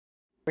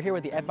We're here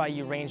with the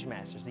FIU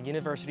Rangemasters, the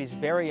university's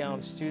very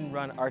own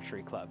student-run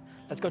archery club.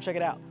 Let's go check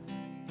it out.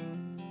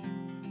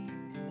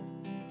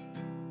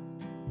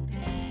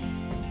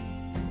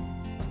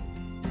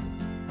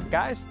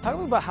 Guys, talk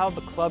about how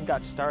the club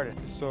got started.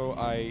 So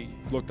I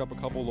looked up a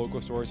couple local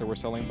stores that were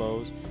selling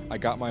bows. I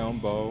got my own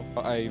bow.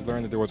 I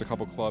learned that there was a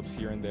couple clubs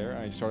here and there,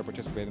 and I started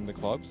participating in the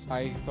clubs.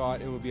 I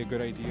thought it would be a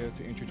good idea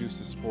to introduce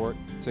the sport,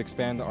 to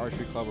expand the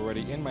archery club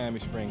already in Miami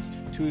Springs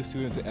to the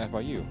students at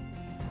FIU.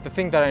 The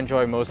thing that I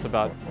enjoy most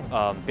about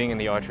being in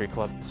the archery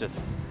club is just,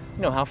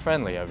 how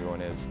friendly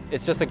everyone is.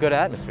 It's just a good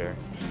atmosphere.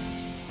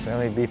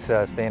 Certainly beats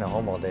staying at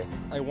home all day.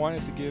 I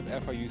wanted to give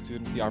FIU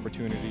students the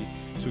opportunity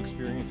to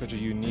experience such a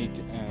unique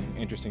and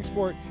interesting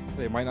sport that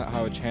they might not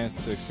have a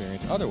chance to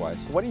experience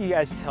otherwise. What do you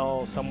guys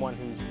tell someone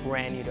who's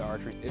brand new to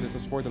archery? It is a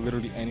sport that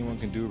literally anyone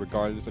can do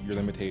regardless of your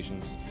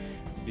limitations,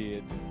 be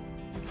it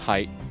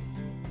height,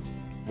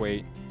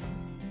 weight,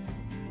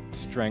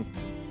 strength.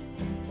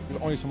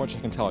 There's only so much I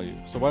can tell you,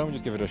 so why don't we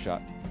just give it a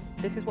shot?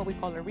 This is what we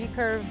call a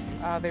recurve,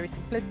 very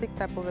simplistic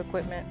type of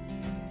equipment.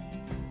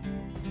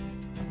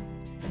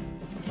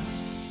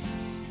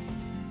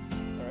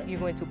 You're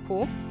going to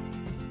pull,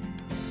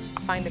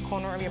 find the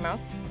corner of your mouth,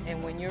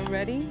 and when you're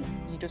ready,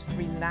 you just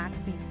relax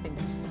these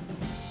fingers.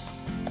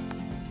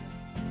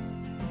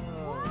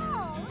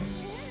 Wow,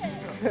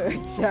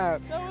 Good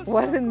job.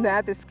 Wasn't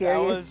that the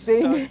scariest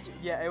thing?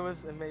 Yeah, it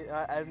was amazing.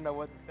 I didn't know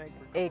what to think.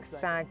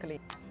 Exactly.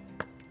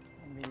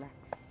 And relax.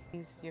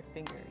 Use your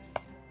fingers.